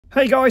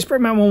Hey guys,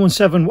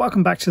 Brickman117,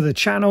 welcome back to the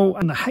channel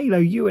and the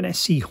Halo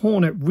UNSC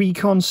Hornet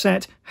Recon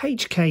set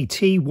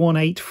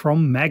HKT18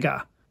 from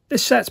Mega.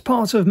 This set's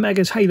part of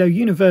Mega's Halo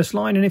Universe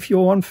line, and if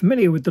you're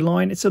unfamiliar with the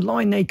line, it's a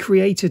line they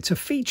created to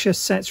feature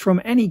sets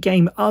from any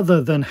game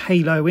other than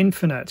Halo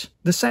Infinite.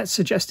 The set's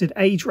suggested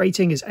age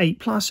rating is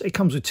 8+, it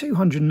comes with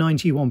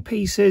 291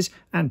 pieces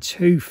and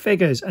 2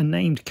 figures, a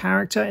named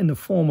character in the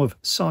form of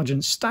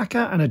Sergeant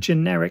Stacker and a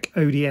generic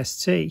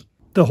ODST.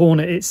 The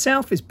Hornet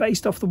itself is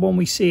based off the one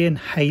we see in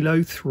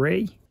Halo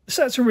 3. The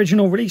set's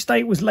original release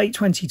date was late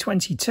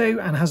 2022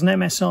 and has an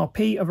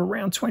MSRP of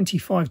around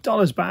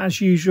 $25, but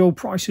as usual,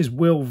 prices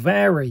will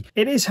vary.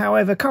 It is,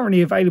 however,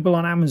 currently available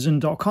on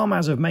Amazon.com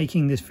as of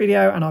making this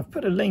video, and I've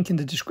put a link in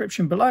the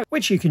description below,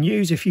 which you can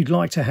use if you'd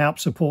like to help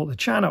support the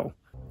channel.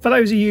 For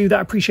those of you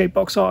that appreciate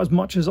box art as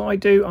much as I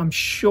do, I'm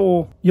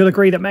sure you'll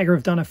agree that Mega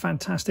have done a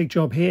fantastic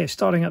job here.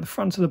 Starting at the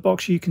front of the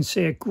box, you can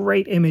see a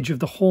great image of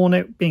the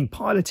Hornet being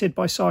piloted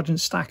by Sergeant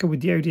Stacker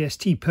with the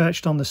ODST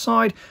perched on the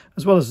side,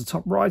 as well as the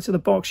top right of the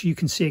box, you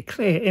can see a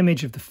clear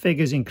image of the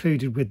figures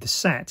included with the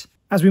set.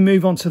 As we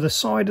move on to the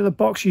side of the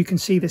box, you can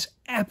see this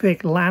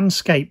epic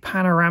landscape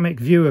panoramic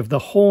view of the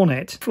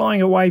Hornet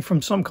flying away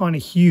from some kind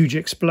of huge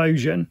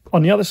explosion.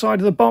 On the other side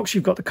of the box,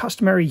 you've got the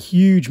customary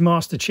huge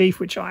Master Chief,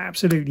 which I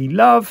absolutely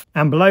love.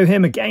 And below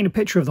him, again, a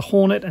picture of the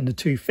Hornet and the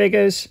 2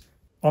 figures.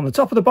 On the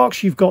top of the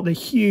box, you've got the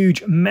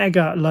huge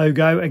Mega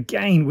logo,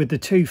 again with the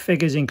 2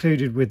 figures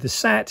included with the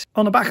set.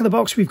 On the back of the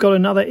box, we've got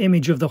another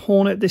image of the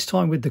Hornet, this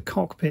time with the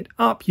cockpit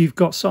up. You've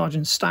got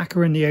Sergeant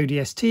Stacker and the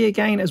ODST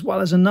again, as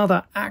well as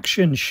another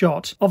action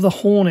shot of the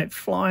Hornet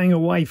flying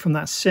away from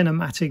that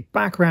cinematic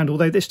background,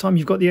 although this time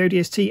you've got the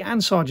ODST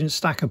and Sergeant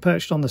Stacker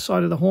perched on the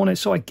side of the Hornet,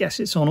 so I guess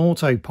it's on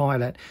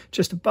autopilot.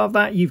 Just above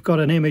that, you've got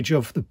an image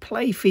of the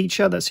play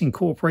feature that's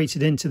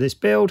incorporated into this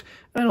build,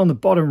 and on the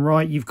bottom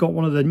right, you've got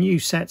one of the new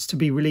sets to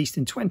be released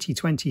in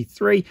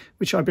 2023,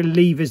 which I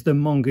believe is the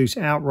Mongoose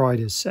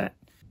Outriders set.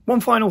 One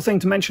final thing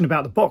to mention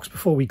about the box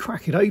before we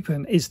crack it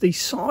open is the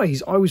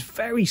size. I was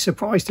very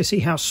surprised to see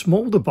how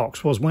small the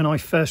box was when I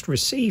first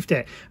received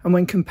it, and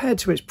when compared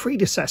to its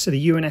predecessor,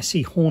 the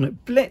UNSC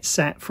Hornet Blitz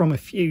set from a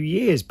few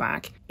years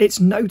back,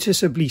 it's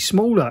noticeably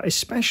smaller,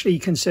 especially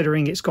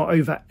considering it's got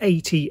over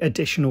 80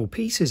 additional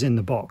pieces in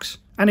the box.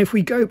 And if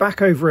we go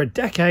back over a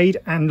decade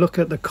and look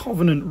at the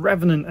Covenant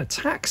Revenant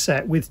attack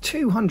set with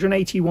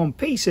 281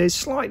 pieces,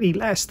 slightly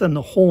less than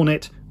the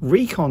Hornet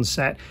Recon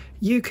set,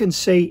 you can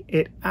see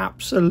it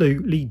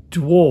absolutely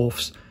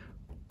dwarfs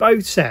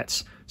both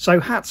sets.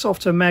 So hats off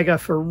to Mega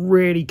for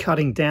really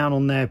cutting down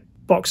on their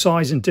box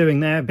size and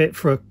doing their bit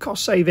for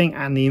cost saving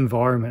and the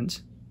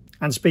environment.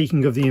 And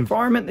speaking of the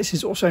environment, this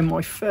is also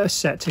my first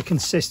set to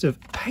consist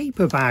of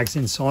paper bags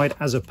inside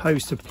as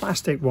opposed to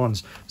plastic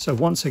ones. So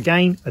once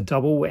again, a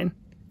double win.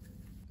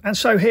 And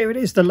so here it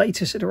is, the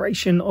latest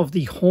iteration of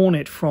the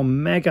Hornet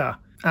from Mega.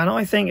 And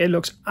I think it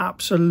looks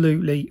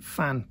absolutely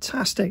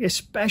fantastic,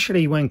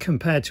 especially when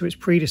compared to its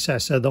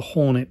predecessor, the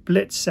Hornet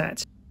Blitz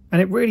set.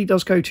 And it really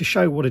does go to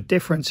show what a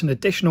difference an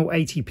additional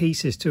 80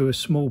 pieces to a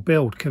small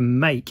build can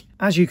make.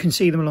 As you can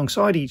see them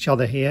alongside each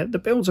other here, the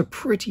builds are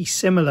pretty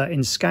similar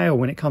in scale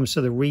when it comes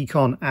to the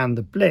Recon and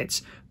the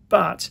Blitz,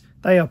 but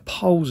they are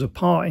poles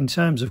apart in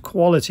terms of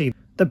quality.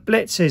 The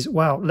Blitz is,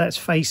 well, let's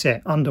face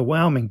it,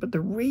 underwhelming, but the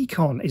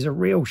Recon is a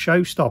real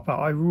showstopper.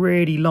 I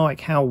really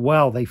like how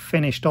well they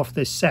finished off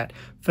this set.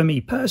 For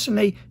me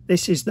personally,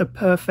 this is the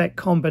perfect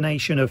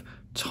combination of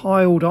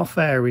tiled off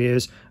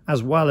areas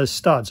as well as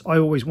studs. I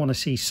always want to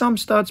see some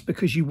studs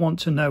because you want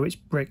to know it's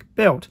brick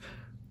built,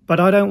 but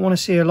I don't want to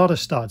see a lot of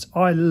studs.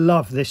 I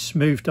love this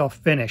smoothed off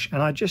finish,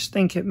 and I just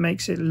think it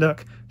makes it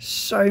look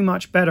so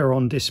much better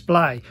on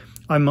display.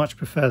 I much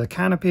prefer the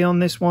canopy on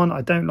this one.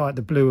 I don't like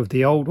the blue of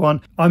the old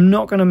one. I'm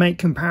not going to make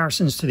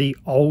comparisons to the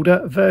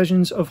older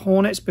versions of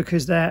Hornets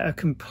because they're a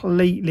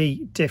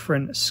completely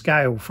different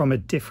scale from a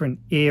different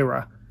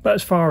era. But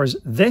as far as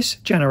this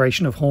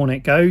generation of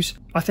Hornet goes,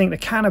 I think the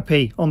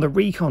canopy on the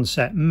Recon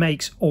set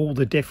makes all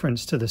the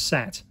difference to the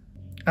set.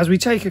 As we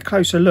take a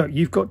closer look,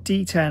 you've got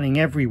detailing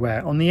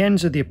everywhere. On the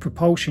ends of the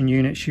propulsion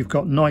units, you've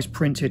got nice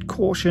printed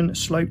caution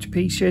sloped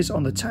pieces.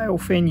 On the tail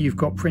fin, you've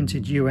got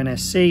printed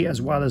UNSC, as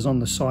well as on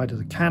the side of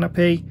the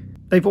canopy.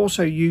 They've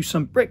also used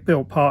some brick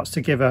built parts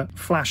to give a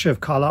flash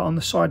of colour on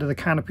the side of the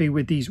canopy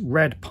with these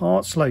red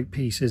part slope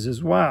pieces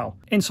as well.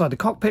 Inside the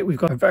cockpit, we've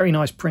got a very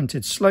nice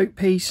printed slope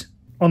piece.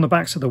 On the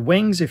backs of the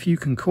wings, if you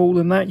can call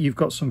them that, you've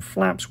got some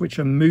flaps which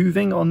are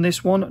moving on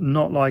this one,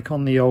 not like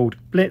on the old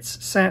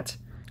Blitz set.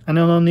 And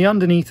then on the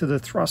underneath of the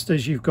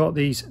thrusters, you've got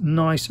these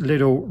nice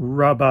little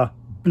rubber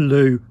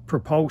blue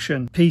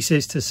propulsion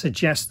pieces to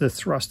suggest the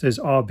thrusters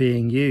are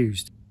being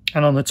used.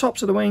 And on the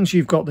tops of the wings,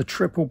 you've got the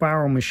triple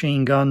barrel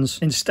machine guns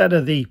instead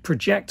of the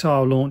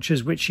projectile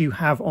launchers which you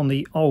have on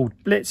the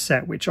old Blitz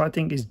set, which I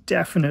think is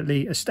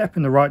definitely a step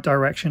in the right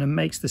direction and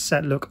makes the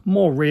set look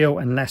more real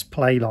and less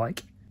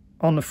play-like.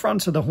 On the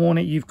front of the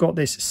Hornet, you've got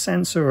this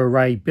sensor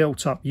array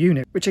built up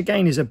unit, which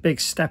again is a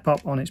big step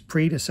up on its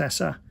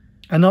predecessor.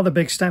 Another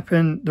big step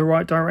in the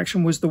right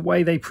direction was the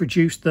way they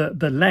produced the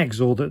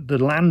legs, or the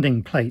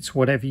landing plates,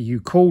 whatever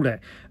you call it.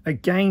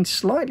 Again,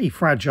 slightly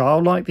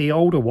fragile like the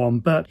older one,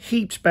 but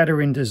heaps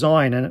better in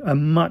design and a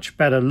much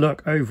better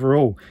look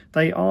overall.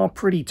 They are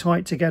pretty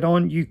tight to get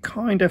on. You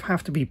kind of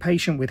have to be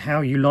patient with how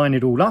you line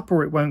it all up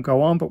or it won't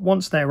go on, but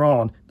once they're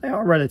on, they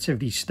are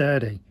relatively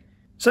sturdy.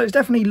 So there's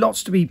definitely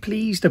lots to be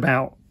pleased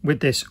about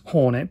with this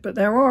Hornet, but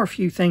there are a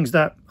few things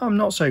that I'm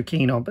not so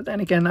keen on, but then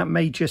again, that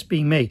may just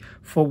be me.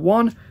 For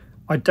one,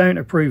 I don't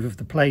approve of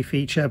the play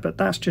feature, but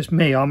that's just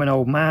me. I'm an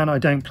old man, I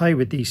don't play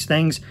with these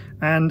things,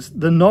 and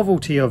the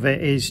novelty of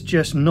it is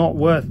just not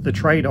worth the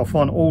trade-off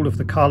on all of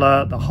the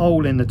colour, the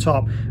hole in the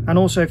top, and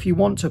also if you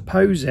want to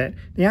pose it,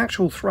 the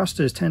actual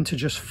thrusters tend to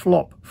just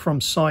flop from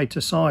side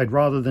to side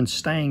rather than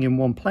staying in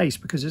one place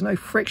because there's no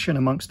friction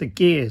amongst the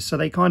gears, so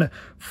they kind of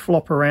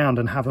flop around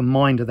and have a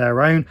mind of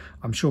their own.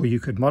 I'm sure you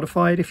could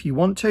modify it if you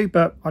want to,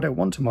 but I don't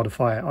want to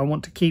modify it. I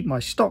want to keep my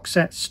stock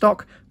set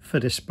stock for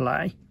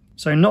display.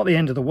 So not the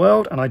end of the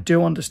world, and I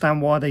do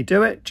understand why they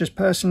do it, just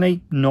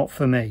personally, not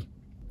for me.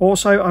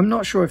 Also, I'm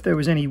not sure if there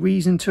was any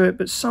reason to it,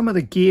 but some of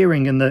the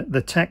gearing and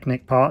the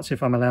technic parts,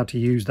 if I'm allowed to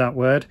use that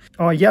word,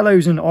 are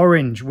yellows and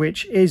orange,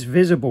 which is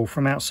visible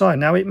from outside.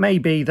 Now, it may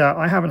be that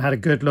I haven't had a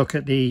good look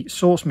at the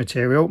source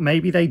material.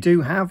 Maybe they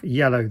do have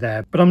yellow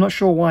there, but I'm not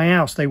sure why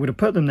else they would have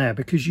put them there,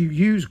 because you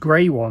use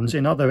grey ones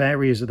in other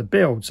areas of the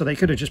build, so they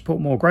could have just put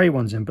more grey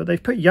ones in, but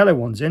they've put yellow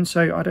ones in,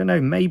 so I don't know,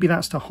 maybe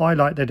that's to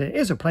highlight that it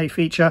is a play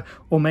feature,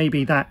 or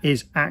maybe that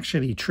is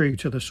actually true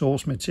to the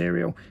source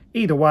material.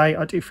 Either way,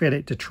 I do feel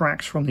it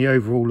detracts from the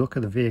overall look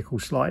of the vehicle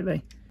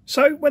slightly.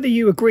 So whether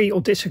you agree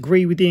or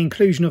disagree with the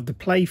inclusion of the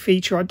play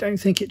feature, I don't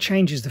think it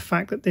changes the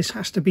fact that this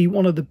has to be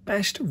one of the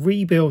best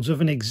rebuilds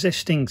of an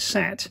existing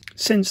set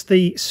since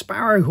the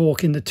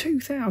Sparrowhawk in the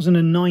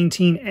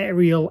 2019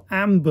 Aerial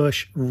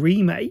Ambush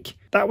remake.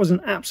 That was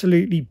an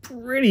absolutely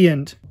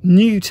brilliant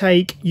new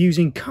take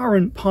using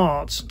current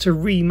parts to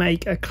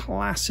remake a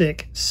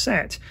classic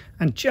set.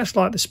 And just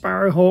like the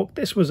Sparrowhawk,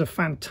 this was a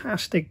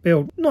fantastic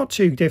build. Not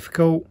too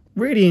difficult,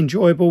 really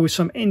enjoyable with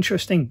some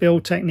interesting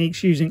build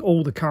techniques using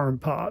all the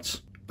current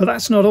parts. But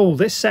that's not all.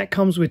 This set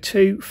comes with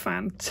two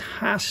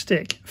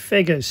fantastic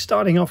figures,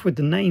 starting off with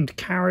the named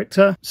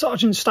character.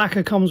 Sergeant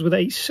Stacker comes with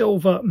a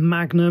silver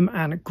magnum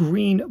and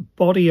green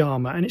body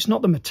armor, and it's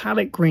not the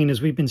metallic green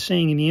as we've been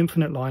seeing in the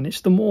Infinite line,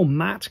 it's the more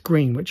matte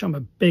green, which I'm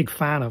a big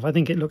fan of. I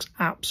think it looks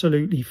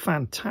absolutely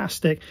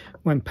fantastic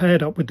when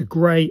paired up with the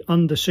grey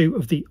undersuit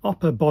of the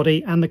upper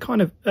body and the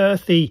kind of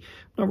earthy,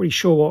 not really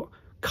sure what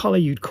colour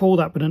you'd call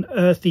that, but an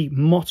earthy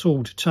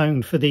mottled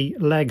tone for the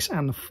legs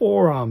and the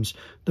forearms.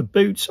 The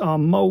boots are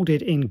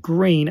moulded in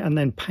green and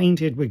then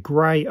painted with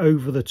grey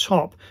over the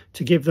top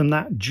to give them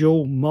that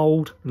dual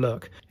mould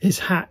look. His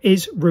hat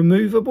is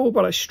removable,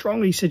 but I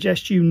strongly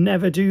suggest you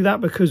never do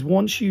that, because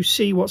once you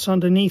see what's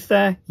underneath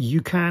there,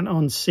 you can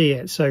unsee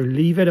it, so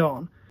leave it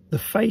on. The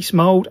face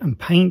mould and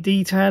paint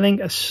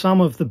detailing are some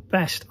of the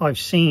best I've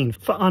seen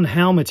for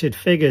unhelmeted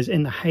figures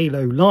in the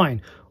Halo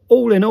line.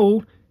 All in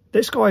all,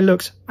 this guy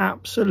looks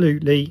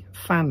absolutely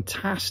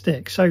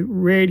fantastic. So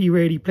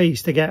really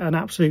pleased to get an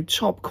absolute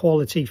top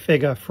quality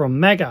figure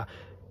from Mega.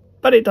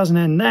 But it doesn't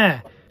end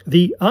there.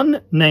 The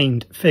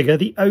unnamed figure,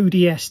 the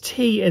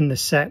ODST in the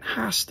set,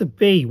 has to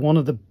be one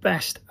of the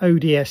best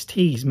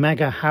ODSTs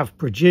Mega have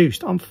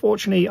produced.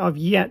 Unfortunately, I've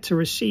yet to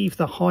receive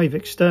the Hive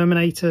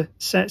Exterminator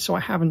set, so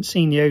I haven't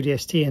seen the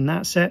ODST in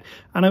that set,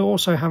 and I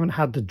also haven't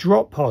had the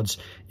drop pods.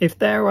 If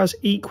they're as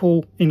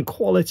equal in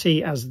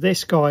quality as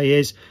this guy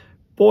is,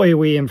 boy, are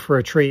we in for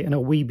a treat, and are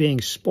we being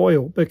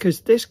spoiled, because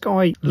this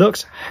guy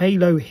looks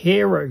Halo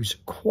Heroes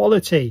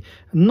quality,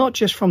 not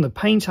just from the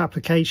paint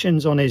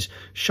applications on his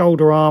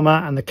shoulder armor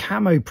and the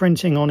camo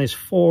printing on his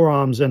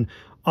forearms and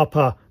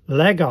upper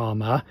leg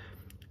armor,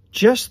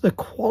 just the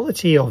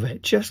quality of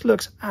it just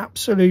looks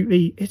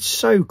absolutely, it's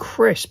so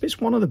crisp. It's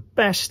one of the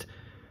best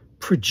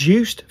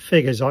produced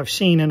figures I've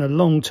seen in a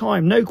long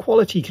time. No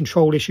quality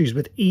control issues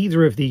with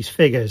either of these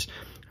figures.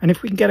 And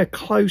if we can get a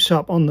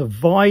close-up on the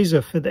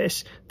visor for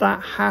this,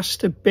 that has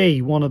to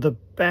be one of the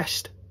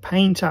best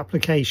paint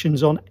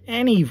applications on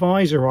any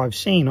visor I've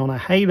seen on a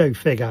Halo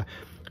figure.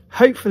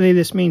 Hopefully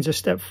this means a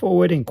step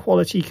forward in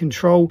quality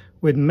control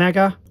with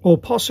Mega, or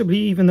possibly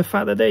even the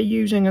fact that they're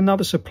using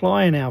another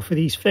supplier now for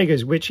these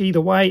figures, which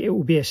either way, it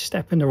will be a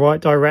step in the right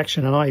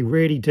direction, and I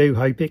really do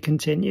hope it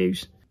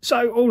continues.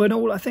 So all in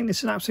all, I think this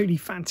is an absolutely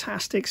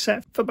fantastic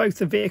set for both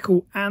the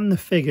vehicle and the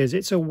figures.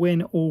 It's a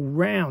win all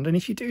round. And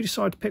if you do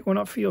decide to pick one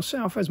up for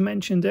yourself, as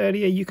mentioned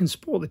earlier, you can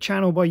support the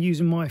channel by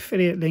using my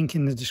affiliate link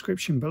in the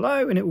description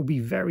below, and it will be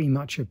very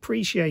much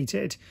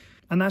appreciated.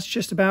 And that's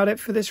just about it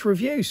for this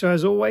review. So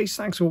as always,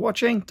 thanks for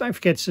watching. Don't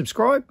forget to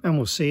subscribe, and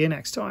we'll see you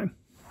next time.